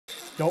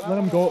Don't let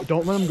him go.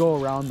 Don't let him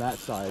go around that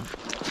side.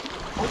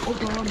 Oh,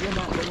 go around again.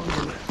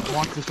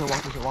 Walk this way.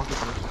 Walk this way. Walk this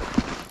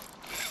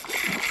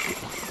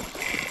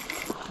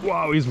way.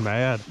 Wow, he's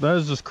mad. That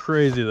is just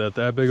crazy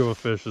that big of a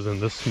fish is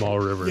in this small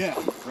river.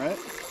 Yeah, right?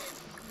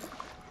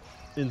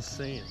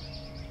 Insane.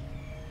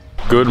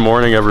 Good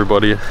morning,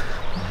 everybody,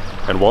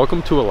 and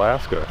welcome to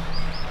Alaska.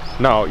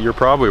 Now, you're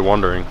probably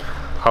wondering,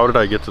 how did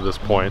I get to this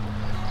point?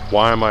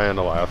 Why am I in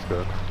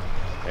Alaska?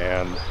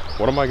 And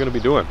what am I going to be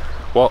doing?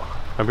 Well,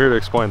 I'm here to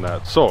explain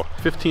that. So,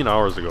 15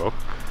 hours ago,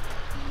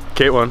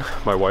 Caitlin,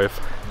 my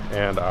wife,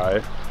 and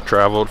I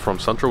traveled from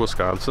central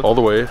Wisconsin all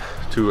the way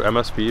to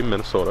MSP,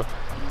 Minnesota,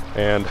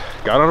 and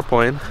got on a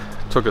plane,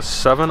 took a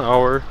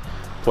 7-hour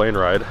plane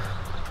ride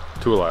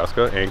to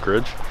Alaska,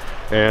 Anchorage,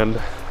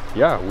 and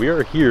yeah, we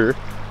are here.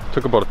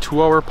 Took about a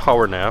 2-hour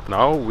power nap.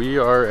 Now we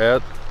are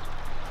at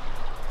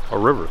a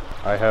river.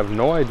 I have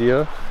no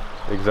idea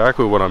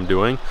exactly what I'm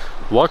doing.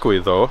 Luckily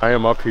though, I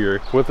am up here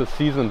with a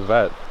seasoned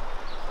vet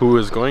who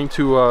is going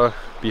to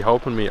be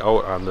helping me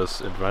out on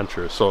this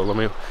adventure. So let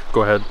me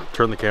go ahead,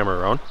 turn the camera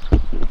around.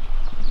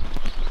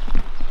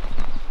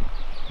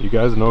 You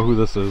guys know who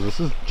this is. This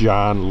is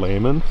John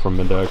Lehman from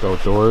Mindak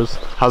Outdoors.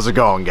 How's it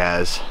going,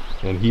 guys?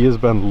 And he has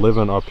been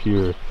living up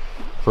here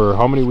for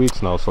how many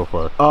weeks now so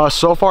far?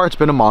 So far it's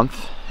been a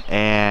month,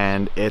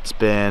 and it's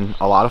been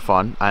a lot of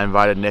fun. I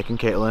invited Nick and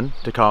Caitlin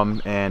to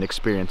come and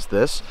experience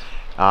this.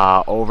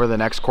 Over the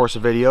next course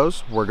of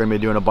videos, we're going to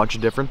be doing a bunch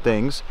of different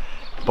things,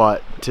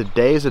 but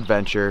today's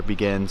adventure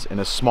begins in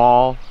a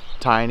small,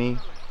 tiny,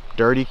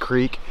 dirty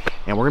creek,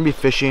 and we're going to be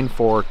fishing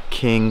for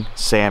king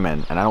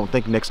salmon. And I don't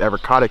think Nick's ever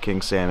caught a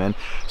king salmon,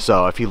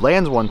 so if he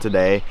lands one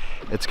today,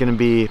 it's going to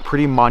be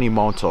pretty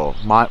monumental.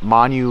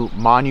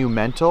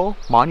 Monumental.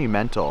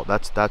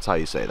 That's how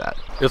you say that.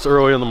 It's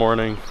early in the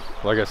morning.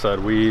 Like I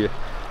said, we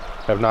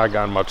have not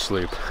gotten much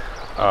sleep.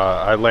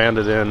 I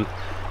landed in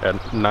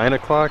at 9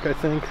 o'clock, I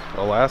think,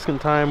 Alaskan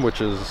time,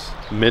 which is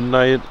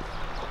midnight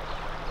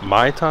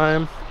my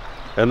time,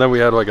 and then we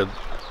had like a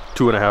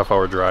 2.5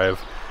 hour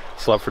drive.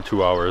 Slept for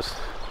 2 hours,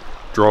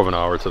 drove an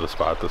hour to the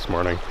spot this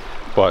morning.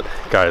 But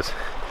guys,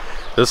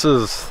 this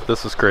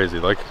is crazy.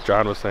 Like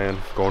John was saying,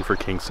 going for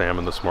king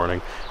salmon this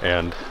morning,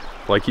 and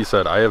like he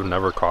said, I have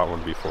never caught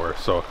one before,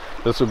 so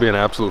this would be an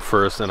absolute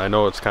first. And I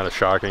know it's kind of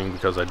shocking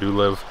because I do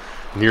live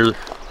near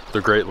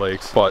the Great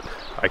Lakes, but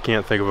I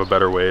can't think of a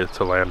better way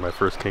to land my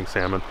first king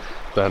salmon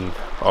than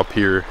up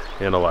here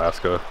in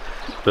Alaska.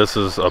 This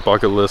is a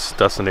bucket list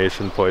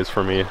destination place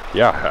for me.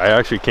 Yeah, I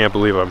actually can't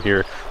believe I'm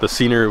here. The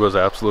scenery was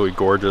absolutely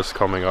gorgeous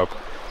coming up,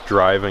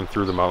 driving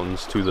through the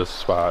mountains to this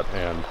spot,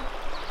 and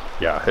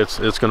yeah,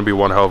 it's gonna be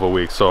one hell of a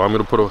week. So I'm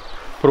gonna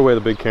put away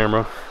the big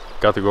camera,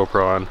 got the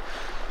GoPro on.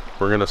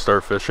 We're gonna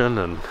start fishing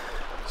and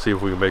see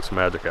if we can make some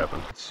magic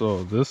happen.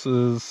 So this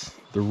is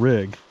the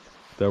rig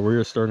that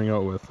we're starting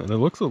out with, and it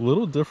looks a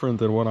little different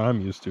than what I'm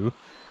used to.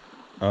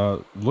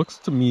 Looks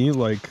to me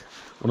like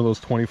one of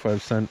those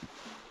 25-cent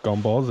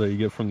gumballs that you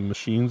get from the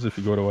machines if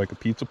you go to like a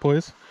pizza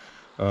place,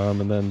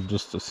 and then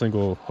just a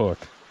single hook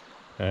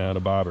and a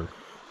bobber.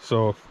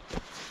 So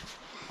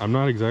I'm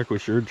not exactly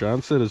sure.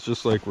 John said it's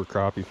just like we're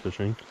crappie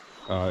fishing,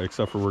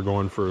 except for we're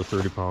going for a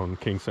 30-pound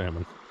king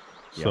salmon.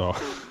 Yep. So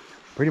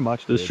pretty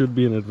much this should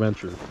be an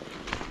adventure.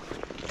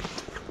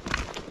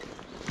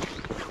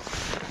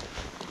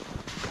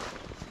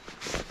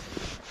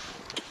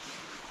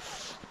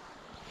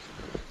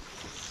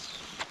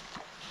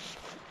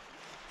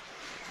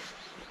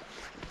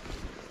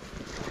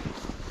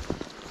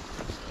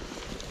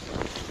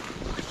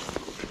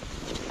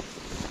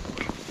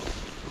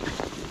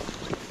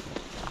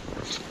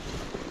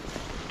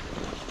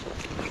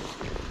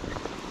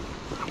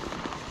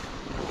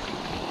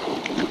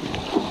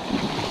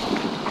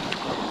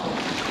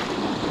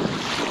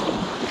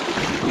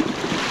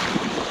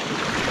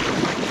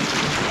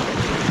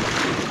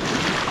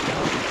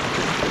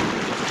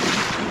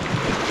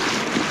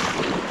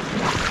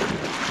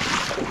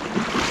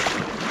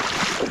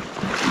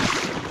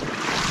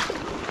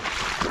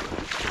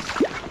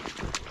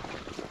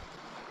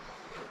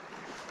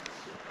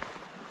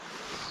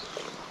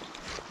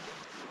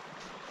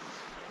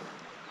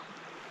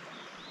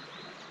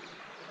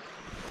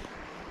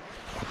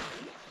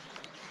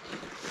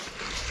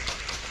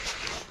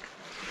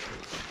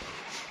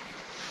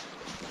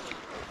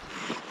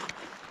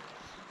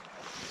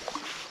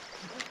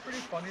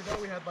 Funny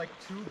though, we had like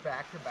 2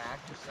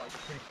 back-to-back, just like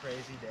pretty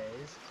crazy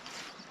days.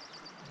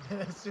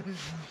 And as soon as you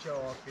show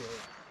up here,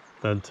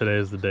 then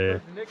today's the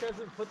day. Nick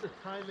hasn't put the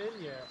time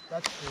in yet.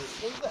 That's true.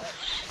 What is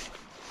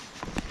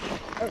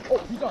that? Oh,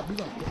 he's on.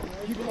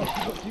 Keep it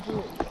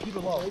low. Keep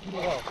it low.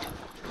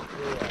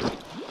 Yeah.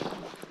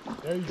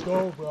 There you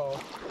go, bro.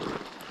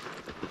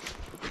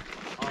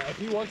 If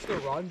he wants to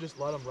run, just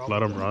let him run.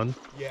 Let him run?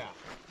 Yeah.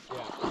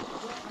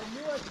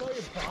 I saw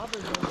your bobber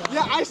go down.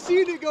 Yeah, I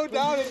seen it go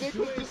down, and Nick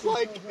was just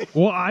like...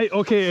 Well,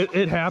 okay,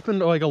 it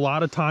happened like a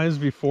lot of times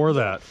before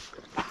that.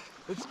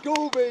 Let's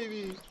go,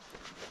 baby.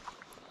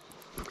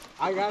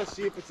 I gotta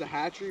see if it's a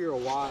hatchery or a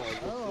wild.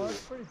 Oh,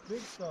 that's pretty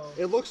big though.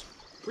 It looks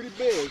pretty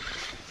big.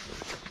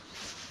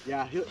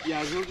 Yeah,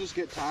 he'll just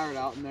get tired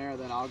out in there,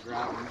 then I'll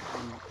grab him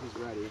when he's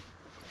ready.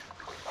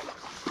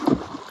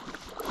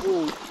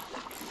 Ooh.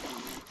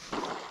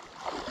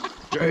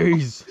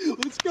 Jeez.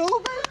 Let's go,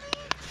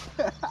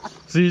 baby!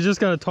 So you just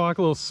gotta talk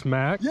a little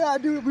smack? Yeah,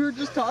 dude, we were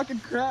just talking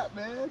crap,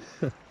 man.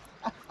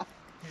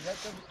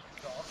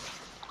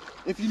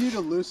 If you need to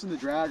loosen the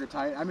drag or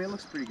tighten, I mean, it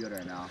looks pretty good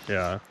right now.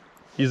 Yeah,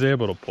 he's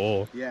able to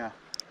pull. Yeah.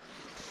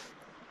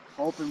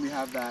 Hoping we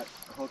have that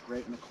hook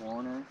right in the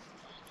corner.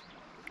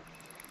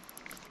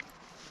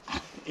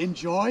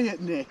 Enjoy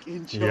it, Nick.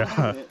 Enjoy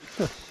it.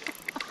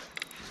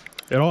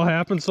 It all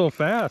happened so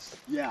fast.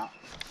 Yeah.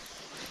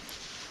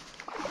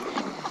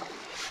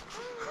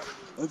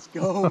 Let's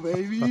go,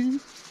 baby.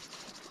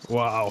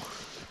 Wow. Well,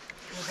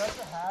 that's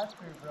a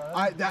hatchery,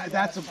 bro.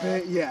 That's a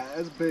big, yeah,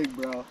 that's big,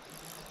 bro.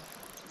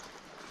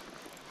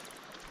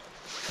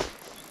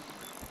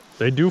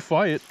 They do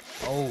fight.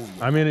 Oh.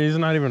 I mean, he's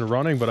not even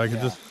running, but I can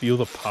just feel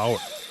the power.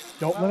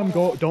 Don't let him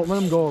go. Don't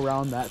let him go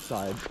around that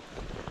side.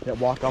 Yeah,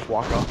 walk up,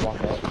 walk up,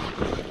 walk up.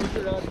 Keep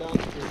your rod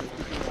downstream.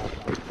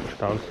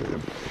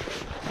 Downstream.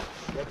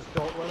 Yeah, just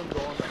don't let him go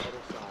on the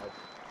other side.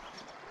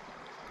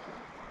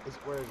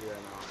 Where is he right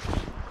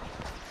now?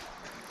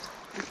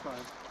 It's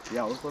fine.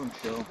 Yeah, let's let him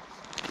chill.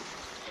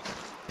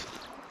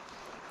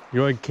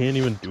 You like can't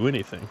even do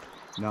anything.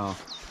 No.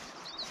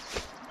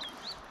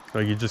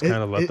 Like you just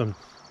kind of let them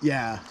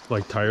Yeah.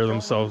 like tire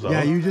themselves out.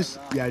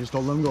 Yeah, just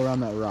don't let him go around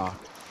that rock.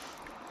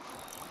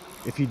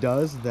 If he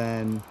does,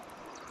 then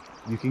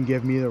you can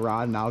give me the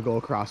rod and I'll go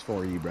across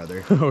for you,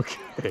 brother.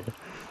 Okay.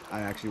 I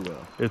actually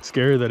will. It's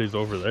scary that he's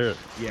over there.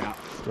 Yeah.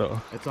 So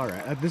It's all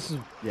right. This is,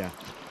 yeah,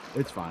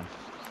 it's fine.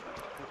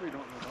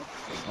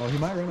 Oh, he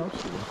might run up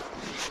to you.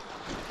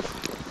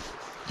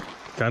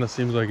 kind of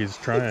seems like he's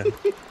trying.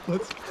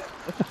 Let's.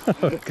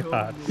 Oh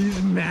God.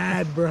 He's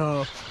mad,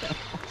 bro.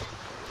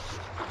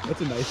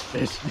 That's a nice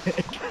fish,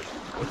 Nick.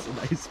 That's a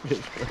nice fish,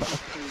 bro.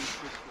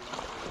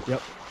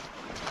 Yep.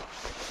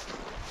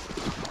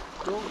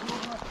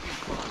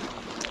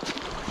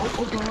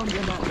 Oh, go on,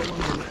 get that.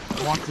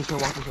 Walk this way,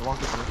 walk this way, walk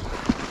this way.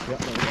 Yep,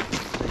 there you go.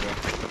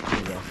 There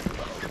you go.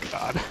 Oh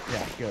God.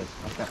 Yeah, good.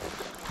 Okay.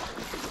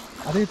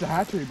 I think it's a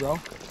hatchery, bro.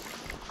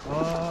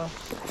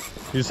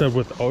 You said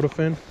without a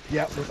fin?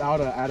 Yeah,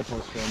 without an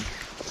adipose fin.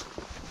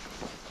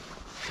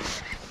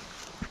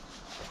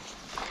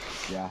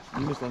 Yeah, you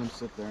can just let him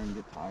sit there and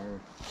get tired.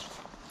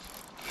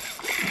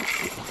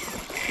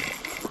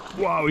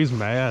 Wow, he's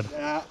mad.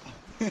 Yeah.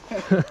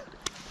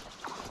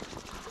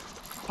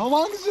 How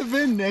long has it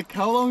been, Nick?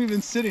 How long have you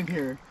been sitting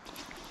here?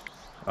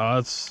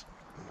 It's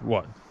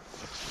what?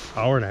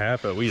 Hour and a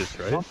half at least,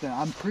 right? Something.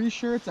 I'm pretty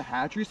sure it's a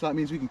hatchery, so that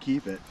means we can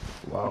keep it.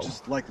 Wow. Which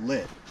is like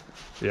lit.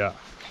 Yeah.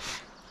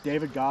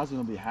 David Goslin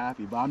will be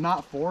happy, but I'm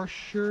not for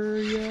sure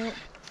yet.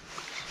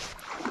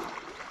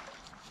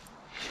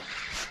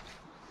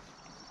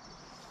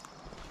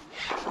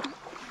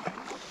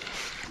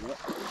 Yep.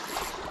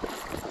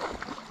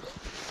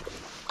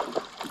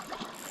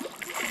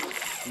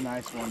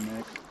 Nice one,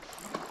 Nick.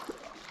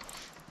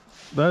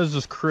 That is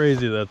just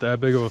crazy that that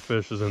big of a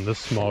fish is in this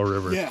small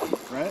river. Yeah,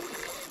 right?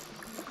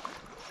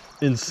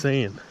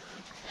 Insane.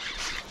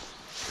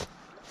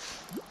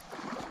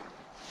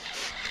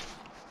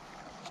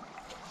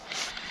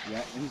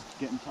 Yeah, he's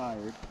getting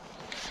tired.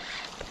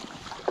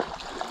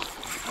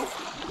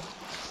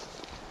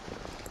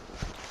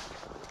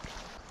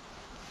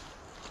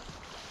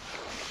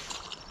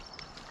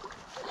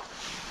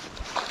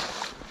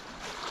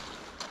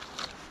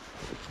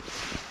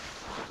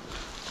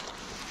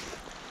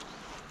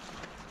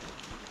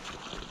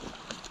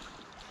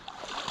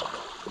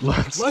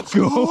 Let's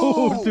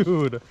go,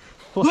 dude.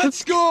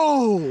 Let's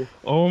go!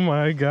 Oh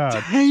my God.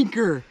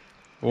 Tanker!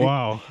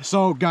 Wow.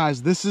 So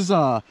guys, this is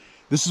a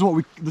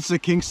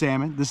king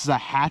salmon. This is a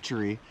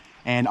hatchery,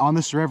 and on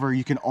this river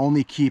you can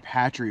only keep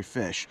hatchery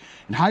fish.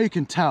 And how you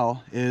can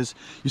tell is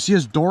you see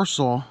his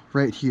dorsal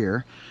right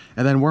here,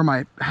 and then where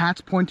my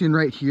hat's pointing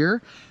right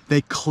here,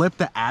 they clip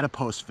the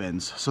adipose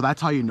fins. So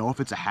that's how you know if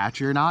it's a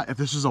hatchery or not. If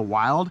this is a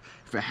wild,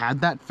 if it had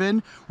that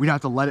fin, we'd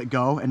have to let it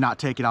go and not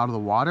take it out of the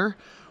water.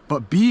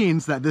 But being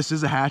that this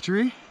is a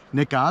hatchery,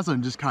 Nick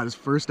Goslin just caught his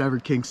first ever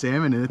king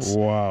salmon, and it's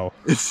wow.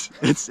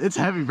 It's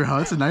heavy, bro.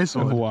 It's a nice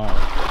one. Wow.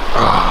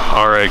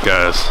 All right,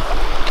 guys.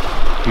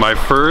 My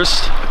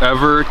first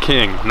ever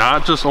king,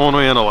 not just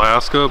only in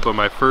Alaska, but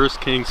my first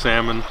king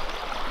salmon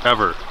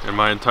ever in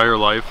my entire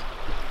life.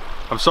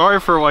 I'm sorry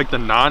for like the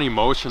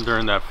non-emotion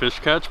during that fish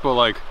catch, but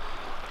like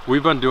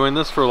we've been doing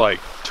this for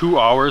like 2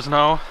 hours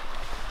now,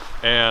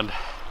 and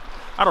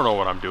I don't know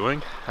what I'm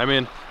doing. I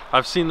mean,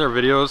 I've seen their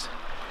videos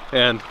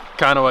and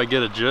kind of like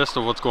get a gist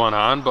of what's going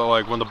on, but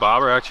like when the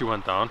bobber actually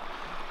went down,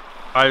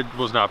 I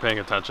was not paying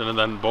attention, and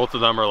then both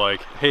of them are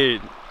like, hey,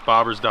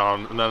 bobber's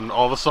down, and then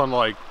all of a sudden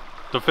like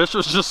the fish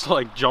was just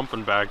like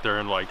jumping back there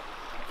in like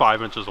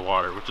 5 inches of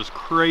water, which is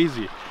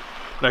crazy.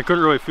 And I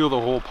couldn't really feel the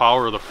whole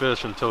power of the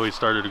fish until he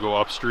started to go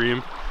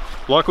upstream.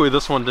 Luckily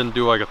this one didn't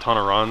do like a ton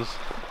of runs,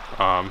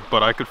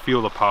 but I could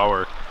feel the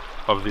power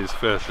of these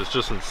fish. It's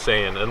just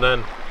insane. And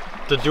then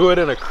to do it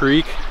in a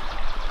creek,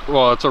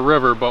 well, it's a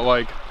river, but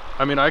like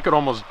I mean, I could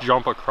almost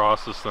jump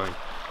across this thing.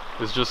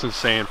 It's just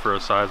insane for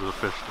a size of a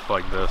fish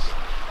like this.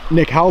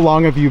 Nick, how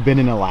long have you been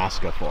in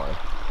Alaska for?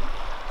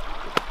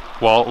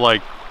 Well,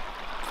 like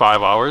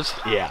 5 hours.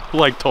 Yeah.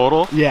 Like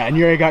total. Yeah, and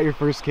you already got your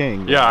first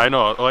king. Yeah, I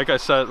know. Like I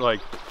said,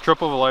 like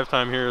trip of a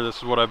lifetime here. This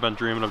is what I've been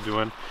dreaming of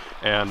doing,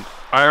 and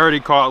I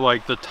already caught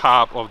like the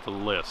top of the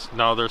list.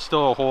 Now there's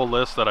still a whole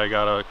list that I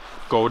gotta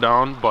go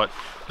down, but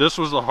this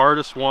was the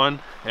hardest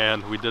one,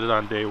 and we did it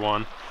on day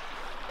one.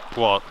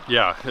 Well,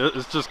 yeah,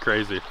 it's just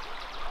crazy.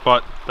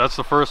 But that's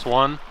the first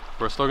one.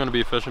 We're still gonna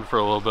be fishing for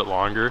a little bit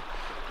longer.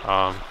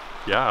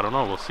 Yeah, I don't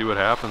know. We'll see what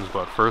happens,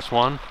 but first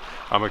one,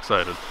 I'm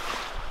excited.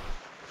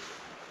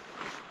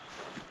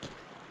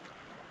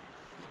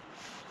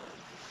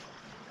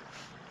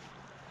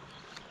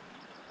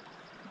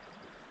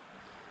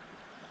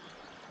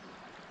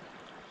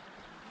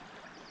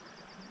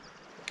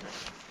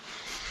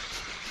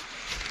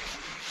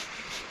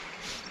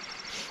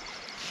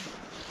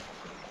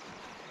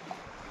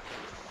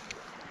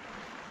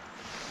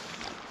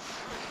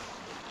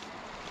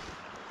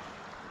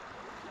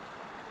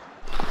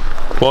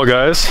 Well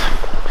guys,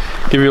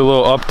 give you a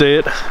little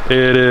update.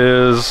 It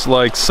is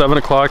like 7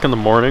 o'clock in the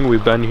morning.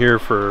 We've been here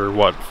for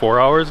what,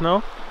 4 hours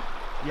now?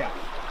 Yeah.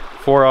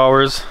 4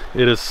 hours.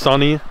 It is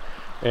sunny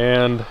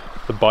and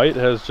the bite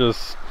has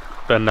just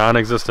been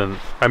non-existent.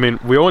 I mean,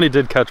 we only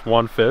did catch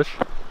one fish,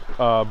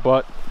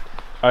 but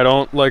I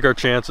don't like our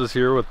chances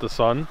here with the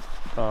sun.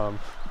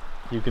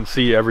 You can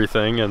see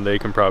everything and they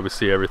can probably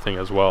see everything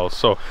as well.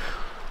 So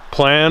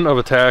plan of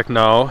attack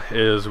now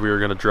is we're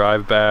gonna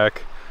drive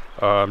back.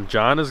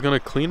 John is gonna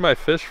clean my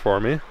fish for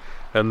me,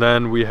 and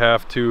then we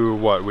have to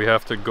we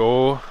have to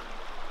go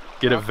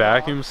get it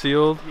vacuum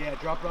sealed. Yeah,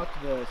 drop it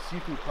off to the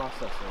seafood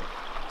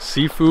processor.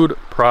 Seafood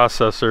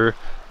processor,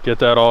 get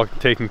that all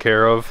taken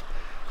care of,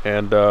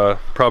 and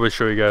probably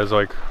show you guys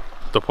like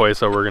the place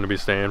that we're gonna be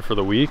staying for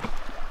the week.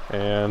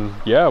 And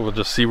yeah, we'll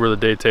just see where the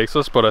day takes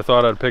us. But I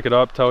thought I'd pick it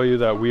up, tell you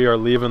that we are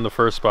leaving the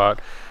first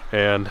spot,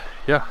 and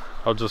yeah,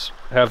 I'll just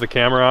have the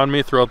camera on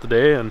me throughout the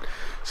day and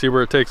see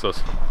where it takes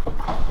us.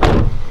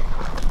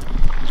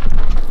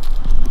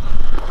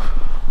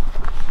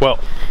 Well,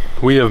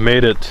 we have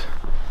made it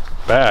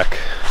back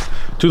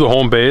to the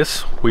home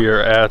base. We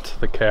are at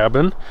the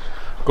cabin.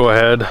 Go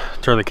ahead,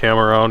 turn the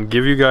camera around,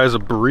 give you guys a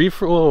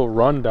brief little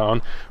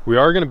rundown. We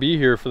are going to be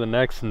here for the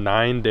next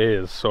 9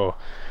 days, so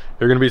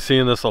you're going to be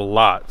seeing this a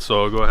lot.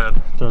 So go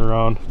ahead, turn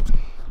around.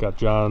 Got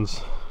John's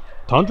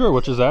Tundra,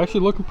 which is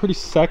actually looking pretty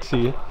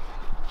sexy.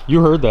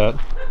 You heard that.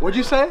 What'd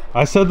you say?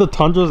 I said the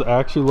Tundra's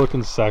actually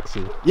looking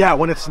sexy. Yeah,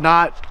 when it's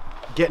not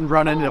getting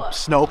run into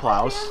snow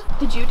plows.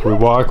 Did you do We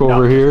it? walk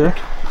over here.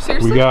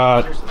 Seriously? We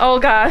got, Oh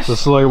gosh.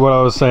 this is like what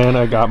I was saying,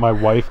 I got my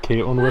wife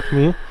Caitlin with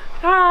me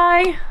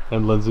Hi.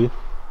 and Lindsay.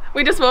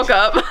 We just woke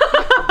up.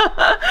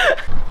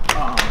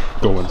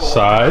 Go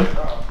inside.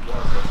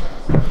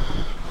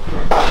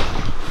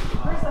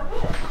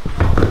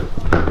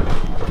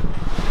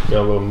 Got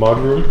a little mud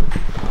room.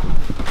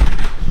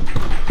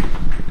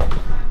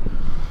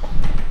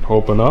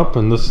 Open up,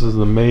 and this is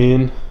the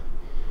main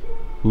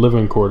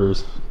living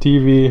quarters.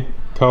 TV,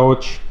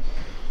 couch,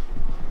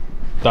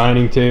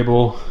 dining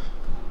table,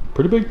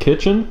 pretty big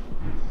kitchen.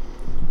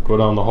 Go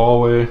down the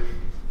hallway,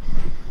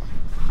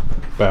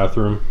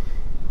 bathroom.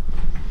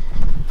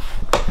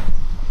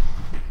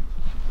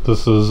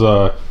 This is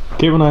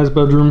Caitlin and I's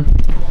bedroom,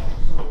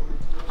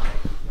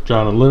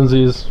 John and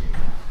Lindsay's,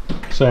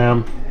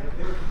 Sam,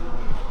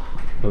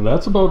 and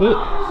that's about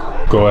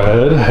it. Go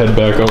ahead, head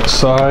back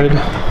outside.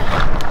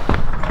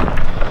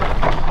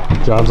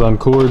 John's on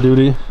cooler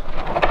duty.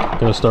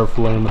 Gonna start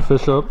filleting the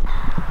fish up.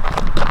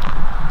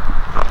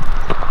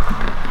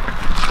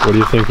 What do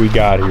you think we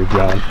got here,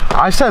 John?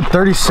 I said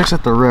 36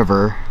 at the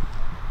river.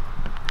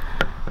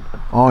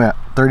 Oh yeah,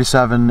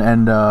 37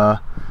 and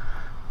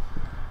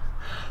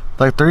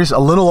like 30, a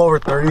little over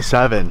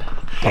 37.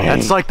 Dang.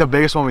 That's like the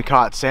biggest one we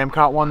caught. Sam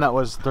caught one that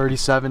was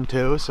 37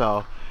 too,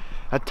 so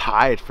that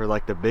tied for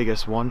like the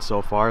biggest one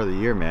so far of the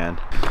year,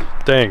 man.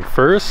 Dang,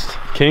 first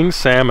king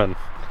salmon,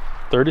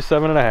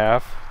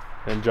 37.5,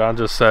 and John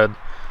just said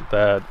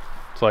that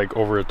it's like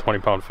over a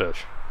 20-pound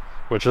fish,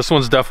 which this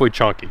one's definitely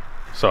chunky.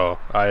 So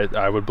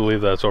I would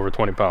believe that's over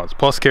 20 pounds.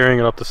 Plus carrying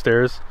it up the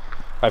stairs,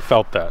 I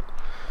felt that.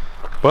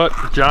 But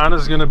John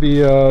is gonna be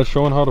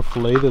showing how to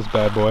fillet this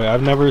bad boy.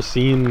 I've never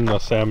seen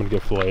a salmon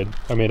get filleted.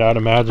 I mean, I'd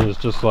imagine it's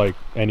just like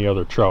any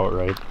other trout,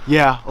 right?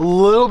 Yeah, a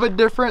little bit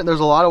different. There's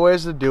a lot of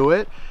ways to do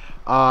it.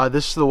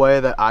 This is the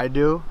way that I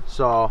do.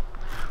 So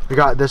we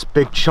got this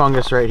big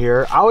chungus right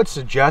here. I would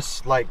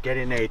suggest like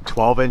getting a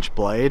 12-inch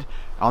blade.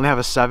 I only have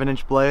a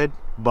 7-inch blade,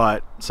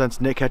 but since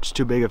Nick catches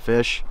too big a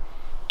fish,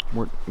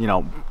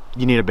 you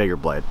need a bigger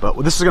blade,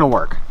 but this is gonna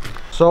work.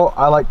 So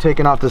I like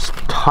taking off this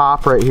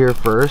top right here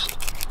first.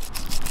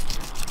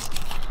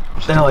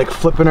 Then I like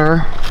flipping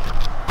her,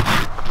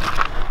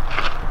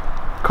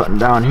 cutting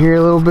down here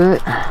a little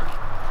bit.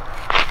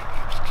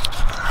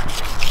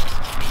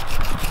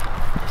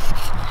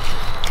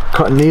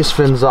 Cutting these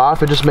fins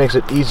off, it just makes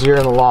it easier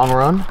in the long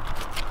run.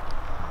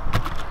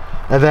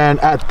 And then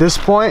at this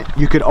point,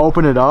 you could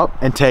open it up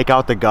and take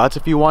out the guts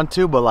if you want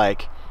to, but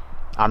like,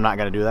 I'm not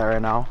gonna do that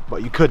right now,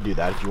 but you could do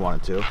that if you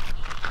wanted to.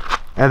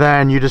 And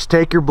then you just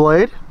take your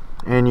blade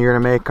and you're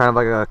gonna make kind of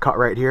like a cut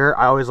right here.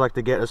 I always like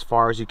to get as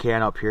far as you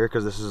can up here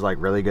because this is like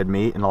really good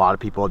meat, and a lot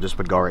of people just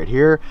would go right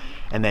here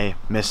and they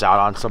miss out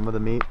on some of the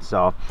meat.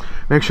 So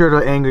make sure to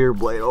angle your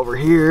blade over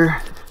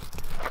here.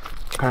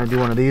 Kind of do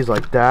one of these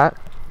like that.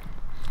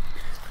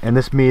 And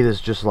this meat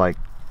is just like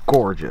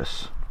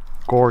gorgeous,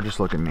 gorgeous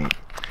looking meat.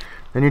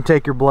 Then you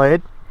take your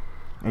blade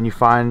and you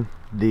find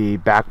the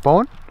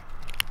backbone.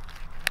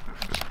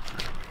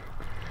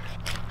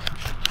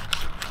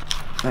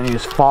 And you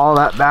just follow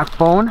that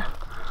backbone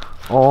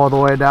all the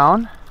way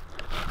down.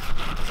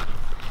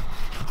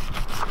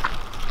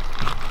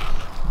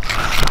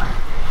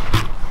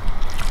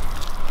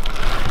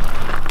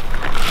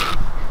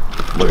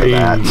 Look at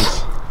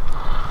that.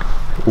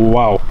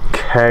 Wow.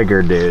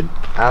 Kegger, dude.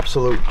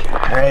 Absolute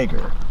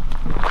kegger.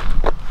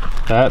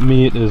 That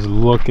meat is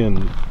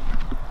looking,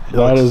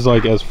 that is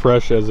like as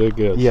fresh as it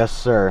gets. Yes,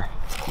 sir.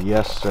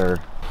 Yes, sir.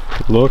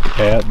 Look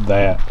at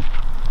that.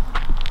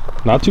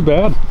 Not too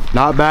bad.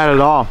 Not bad at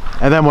all.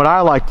 And then what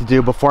I like to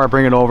do before I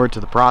bring it over to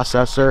the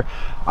processor,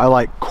 I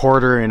like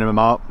quartering them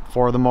up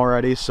for them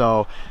already,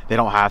 so they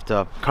don't have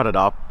to cut it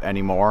up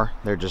anymore.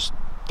 They're just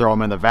throw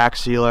them in the vac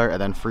sealer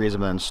and then freeze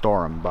them and then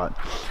store them. But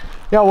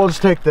yeah, we'll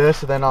just take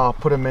this and then I'll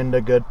put them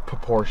into good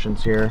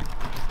proportions here.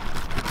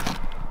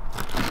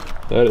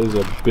 That is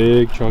a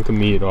big chunk of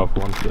meat off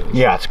one fish.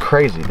 Yeah, it's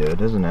crazy, dude,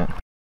 isn't it?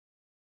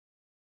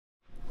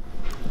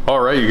 All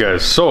right, you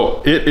guys,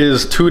 so it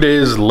is 2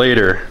 days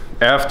later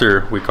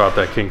after we caught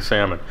that king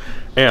salmon,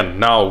 and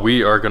now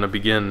we are going to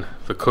begin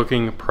the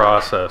cooking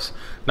process.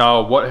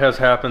 Now, what has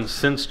happened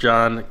since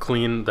John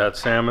cleaned that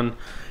salmon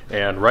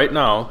and right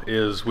now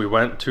is we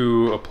went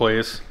to a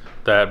place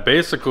that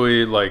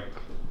basically, like,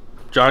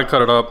 John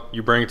cut it up,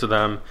 you bring it to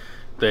them,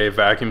 they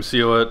vacuum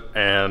seal it,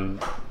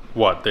 and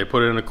what, they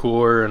put it in a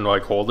cooler and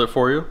like hold it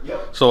for you?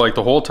 Yep. So like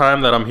the whole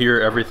time that I'm here,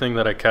 everything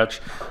that I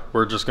catch,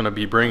 we're just going to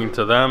be bringing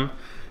to them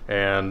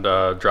and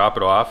drop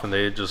it off, and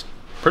they just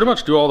pretty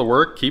much do all the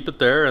work, keep it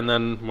there, and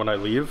then when I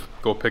leave,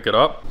 go pick it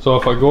up. So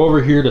if I go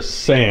over here to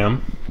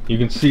Sam, you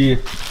can see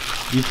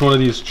each one of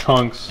these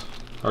chunks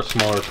are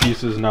smaller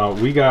pieces. Now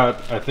we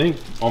got, I think,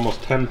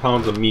 almost 10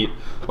 pounds of meat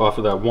off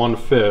of that one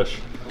fish.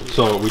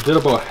 So we did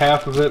about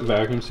half of it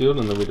vacuum sealed,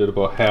 and then we did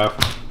about half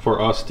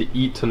for us to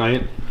eat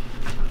tonight.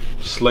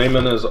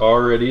 Salmon is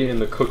already in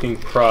the cooking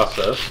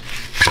process.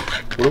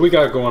 What do we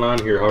got going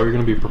on here? How are you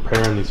going to be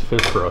preparing these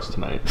fish for us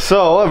tonight?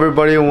 So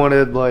everybody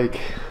wanted like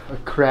a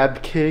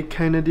crab cake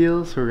kind of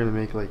deal, so we're gonna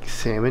make like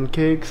salmon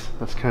cakes.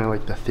 That's kind of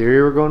like the theory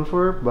we're going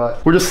for,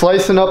 but we're just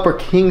slicing up our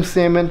king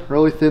salmon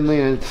really thinly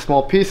into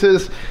small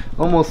pieces,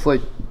 almost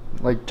like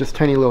just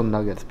tiny little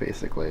nuggets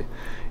basically.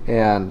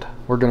 And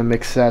we're gonna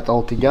mix that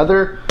all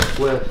together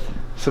with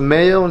some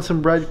mayo and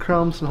some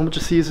breadcrumbs and a whole bunch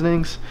of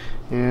seasonings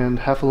and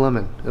half a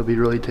lemon. It'll be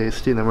really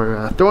tasty, and then we're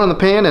gonna throw it in the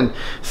pan and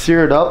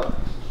sear it up,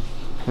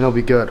 and it'll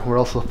be good. We're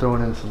also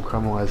throwing in some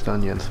caramelized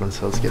onions once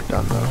those get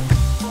done though.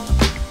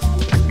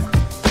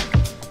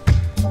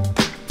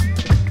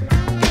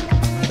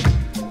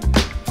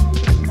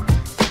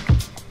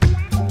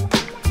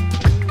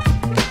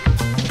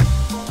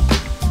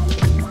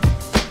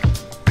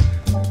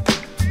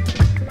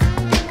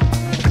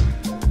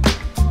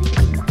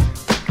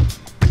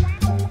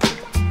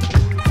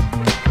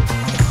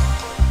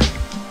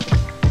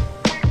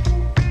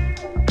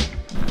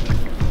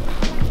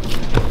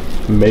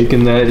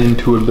 Making that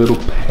into a little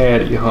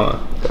patty, huh?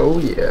 Oh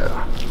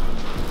yeah.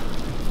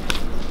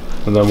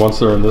 And then once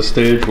they're in this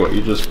stage, what,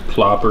 you just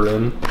plop her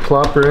in?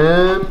 Plop her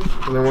in,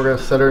 and then we're gonna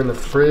set her in the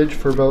fridge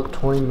for about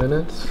 20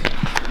 minutes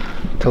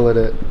to let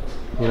it,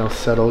 you know,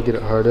 settle, get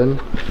it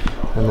hardened,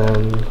 and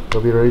then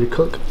we'll be ready to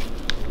cook.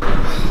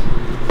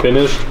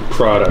 Finished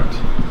product.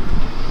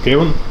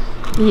 Caitlin?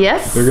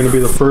 Yes. You're gonna be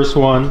the first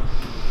one.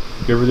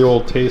 Give her the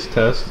old taste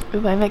test.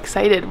 Ooh, I'm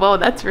excited. Whoa,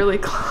 that's really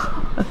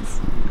close.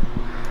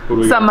 What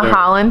do we Some got there?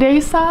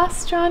 hollandaise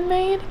sauce John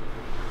made.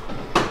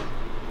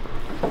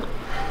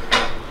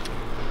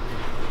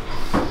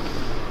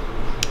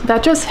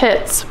 That just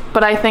hits,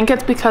 but I think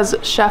it's because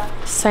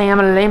Chef Sam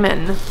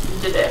Lehman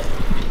did it.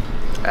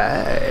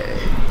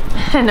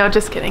 No,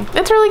 just kidding.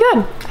 It's really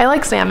good. I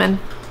like salmon,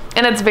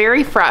 and it's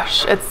very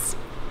fresh. It's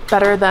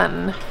better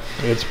than...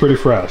 It's pretty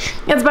fresh.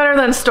 It's better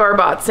than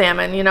store-bought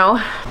salmon, you know?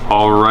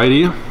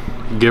 Alrighty,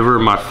 give her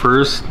my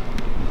first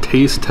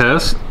taste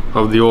test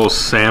of the old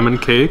salmon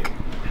cake.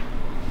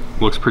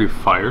 Looks pretty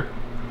fire.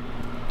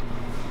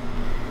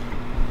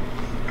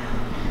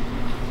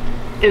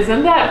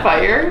 Isn't that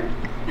fire?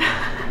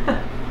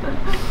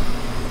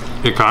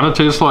 It kind of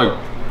tastes like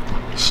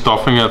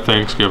stuffing at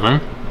Thanksgiving,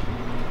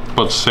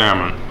 but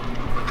salmon.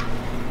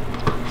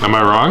 Am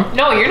I wrong?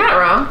 No, you're not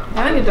wrong.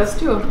 I think it does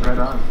too. Right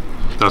on.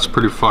 That's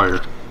pretty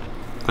fire.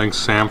 Thanks,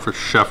 Sam, for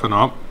chefing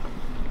up.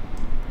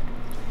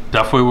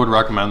 Definitely would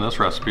recommend this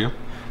recipe.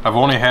 I've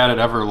only had it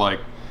ever like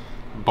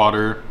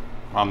butter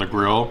on the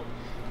grill,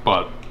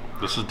 but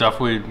this is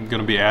definitely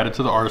going to be added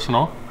to the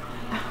arsenal.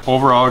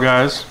 Overall,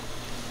 guys,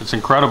 it's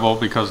incredible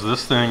because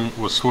this thing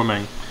was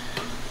swimming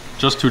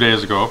just 2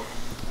 days ago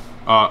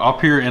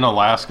up here in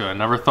Alaska. I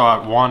never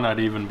thought, one, I'd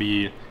even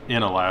be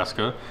in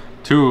Alaska.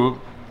 Two,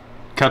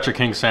 catch a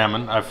king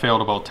salmon. I've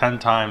failed about 10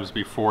 times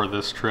before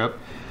this trip,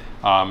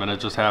 and it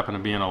just happened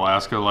to be in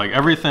Alaska. Like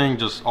everything,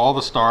 just all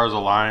the stars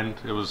aligned.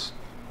 It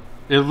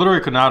literally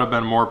could not have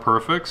been more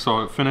perfect.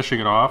 So finishing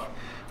it off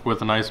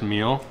with a nice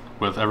meal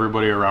with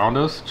everybody around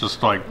us,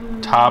 just like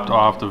topped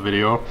off the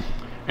video.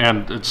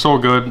 And it's so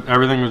good.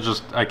 Everything was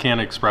just, I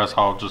can't express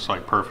how just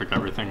like perfect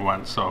everything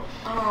went. So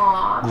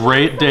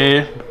great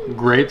day,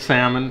 great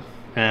salmon.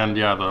 And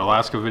yeah, the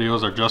Alaska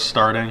videos are just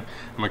starting.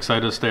 I'm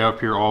excited to stay up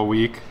here all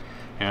week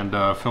and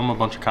film a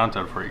bunch of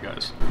content for you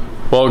guys.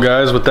 Well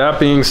guys, with that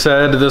being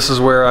said, this is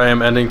where I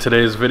am ending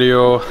today's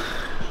video.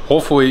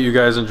 Hopefully you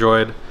guys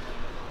enjoyed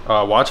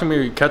watching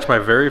me catch my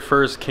very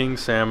first king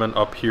salmon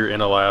up here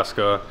in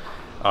Alaska.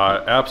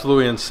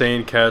 Absolutely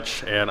insane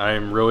catch, and I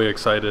am really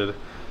excited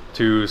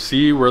to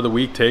see where the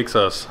week takes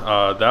us.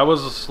 That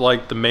was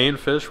like the main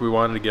fish we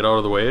wanted to get out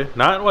of the way.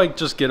 Not like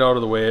just get out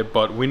of the way,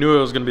 but we knew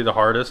it was going to be the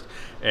hardest,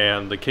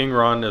 and the king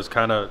run is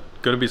kind of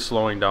going to be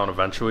slowing down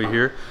eventually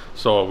here,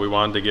 so we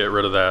wanted to get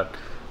rid of that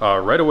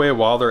right away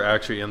while they're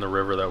actually in the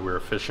river that we were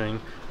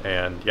fishing.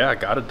 And yeah,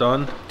 got it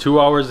done 2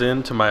 hours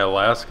into my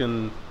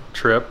Alaskan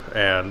trip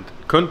and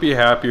couldn't be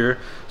happier.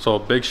 So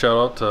big shout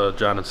out to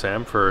John and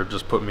Sam for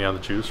just putting me on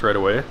the juice right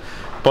away.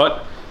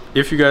 But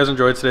if you guys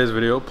enjoyed today's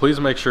video, please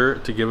make sure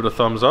to give it a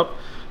thumbs up.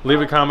 Leave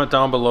a comment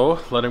down below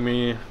letting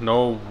me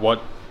know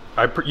what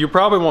you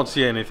probably won't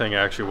see anything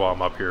actually while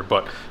I'm up here,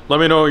 but let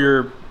me know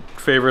your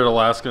favorite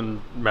Alaskan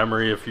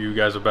memory if you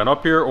guys have been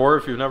up here, or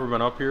if you've never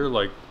been up here,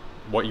 like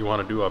what you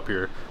want to do up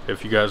here.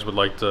 If you guys would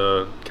like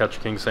to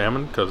catch king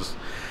salmon, because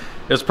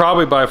it's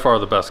probably by far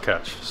the best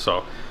catch.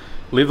 So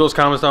leave those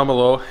comments down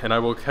below, and I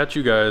will catch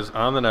you guys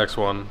on the next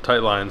one.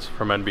 Tight lines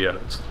from NB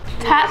Edits.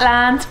 Tight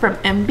lines from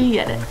MB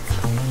Edits.